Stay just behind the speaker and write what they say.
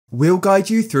We'll guide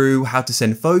you through how to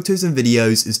send photos and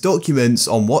videos as documents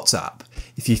on WhatsApp.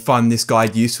 If you find this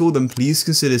guide useful, then please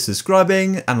consider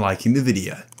subscribing and liking the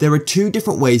video. There are two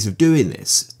different ways of doing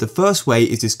this. The first way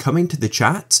is just coming to the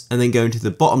chat and then going to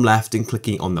the bottom left and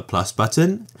clicking on the plus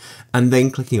button and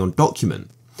then clicking on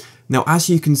document. Now, as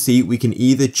you can see, we can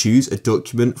either choose a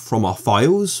document from our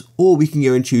files or we can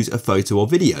go and choose a photo or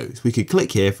video. So we could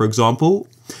click here, for example,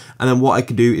 and then what I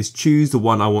can do is choose the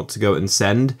one I want to go and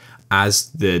send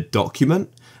as the document.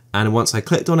 And once I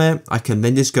clicked on it, I can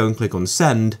then just go and click on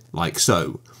send like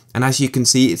so. And as you can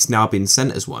see, it's now been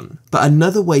sent as one. But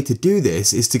another way to do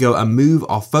this is to go and move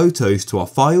our photos to our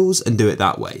files and do it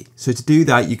that way. So to do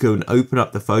that, you go and open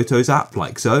up the Photos app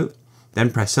like so,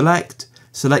 then press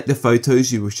select the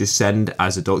photos you wish to send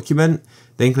as a document,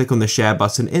 then click on the share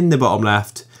button in the bottom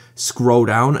left, scroll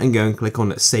down and go and click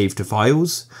on save to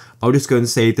files. I'll just go and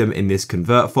save them in this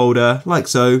convert folder like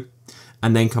so,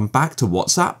 and then come back to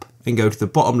WhatsApp and go to the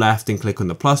bottom left and click on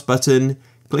the plus button,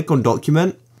 click on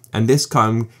document, and this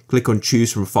time click on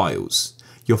choose from files.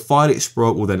 Your file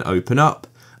explorer will then open up.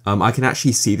 I can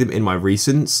actually see them in my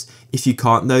recents. If you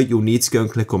can't though, you'll need to go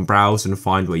and click on browse and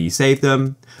find where you saved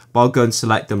them. But I'll go and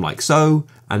select them like so,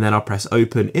 and then I'll press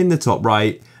open in the top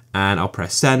right and I'll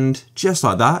press send just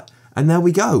like that. And there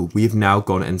we go. We've now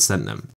gone and sent them.